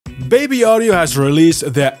Baby Audio has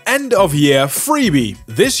released their end of year freebie.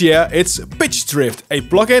 This year it's Pitch Drift, a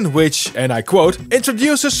plugin which, and I quote,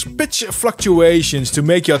 introduces pitch fluctuations to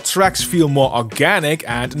make your tracks feel more organic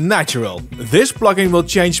and natural. This plugin will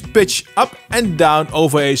change pitch up and down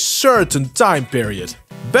over a certain time period.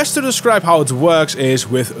 Best to describe how it works is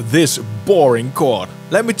with this boring chord.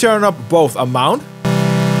 Let me turn up both amount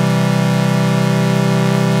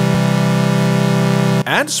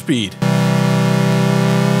and speed.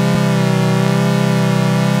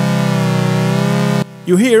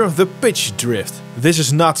 You hear the pitch drift. This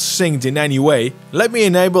is not synced in any way. Let me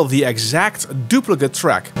enable the exact duplicate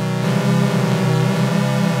track.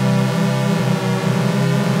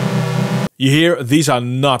 You hear these are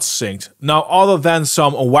not synced. Now, other than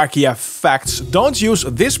some wacky effects, don't use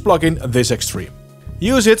this plugin this extreme.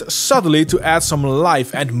 Use it subtly to add some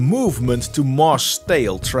life and movement to more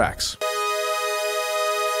stale tracks.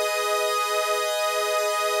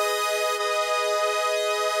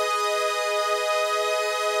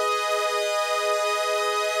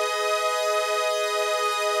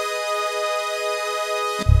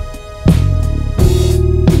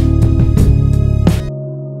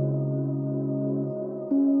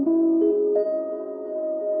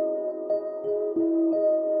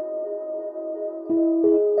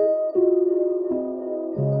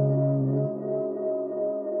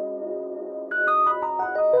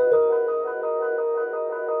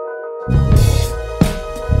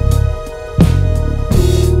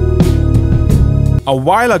 A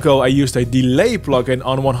while ago I used a delay plugin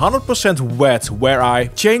on 100% wet where I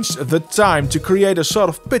changed the time to create a sort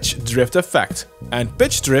of pitch drift effect. And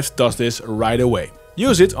pitch drift does this right away.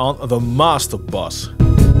 Use it on the master boss.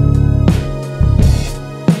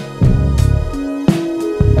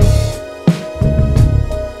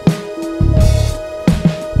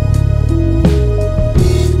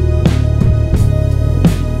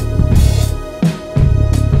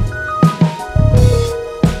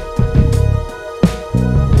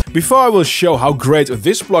 Before I will show how great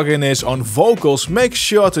this plugin is on vocals, make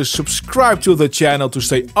sure to subscribe to the channel to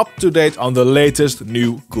stay up to date on the latest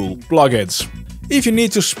new cool plugins. If you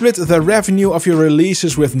need to split the revenue of your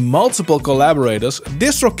releases with multiple collaborators,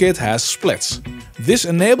 DistroKid has splits. This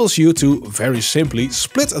enables you to, very simply,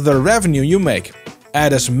 split the revenue you make.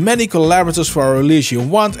 Add as many collaborators for a release you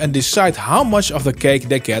want and decide how much of the cake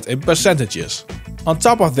they get in percentages. On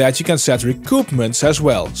top of that, you can set recoupments as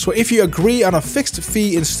well, so if you agree on a fixed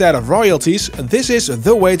fee instead of royalties, this is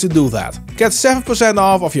the way to do that. Get 7%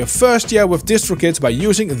 off of your first year with DistroKid by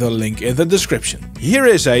using the link in the description. Here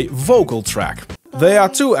is a vocal track. They are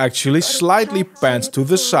two actually, slightly panned to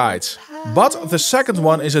the sides. But the second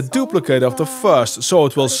one is a duplicate of the first, so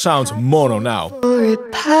it will sound mono now.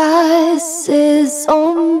 It passes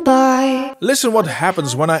on by. Listen what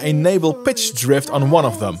happens when I enable pitch drift on one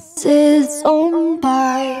of them. On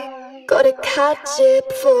by. Gotta catch it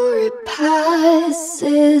before it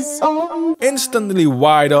passes on. Instantly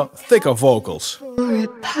wider, thicker vocals.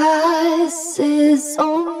 It passes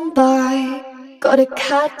on by. Gotta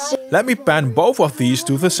catch it. Let me pan both of these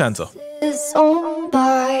to the center. On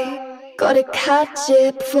by. Gotta catch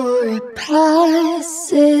it before it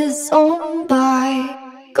passes on by.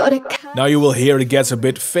 Now you will hear it gets a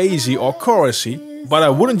bit phasey or chorusy, but I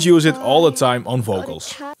wouldn't use it all the time on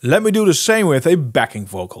vocals. Let me do the same with a backing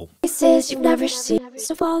vocal. Places you've never seen,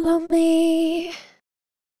 so follow me.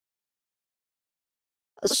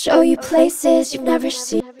 I'll show you places you've never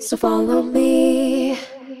seen, so follow me.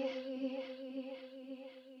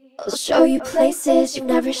 I'll show you places you've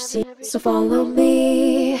never seen, so follow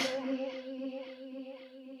me.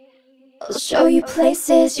 I'll show you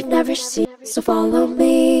places you've never seen, so follow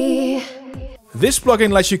me. This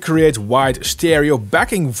plugin lets you create wide stereo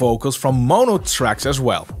backing vocals from mono tracks as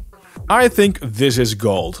well. I think this is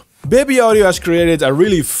gold. Baby Audio has created a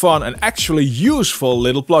really fun and actually useful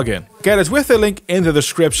little plugin. Get it with the link in the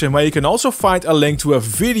description, where you can also find a link to a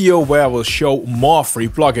video where I will show more free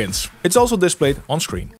plugins. It's also displayed on screen.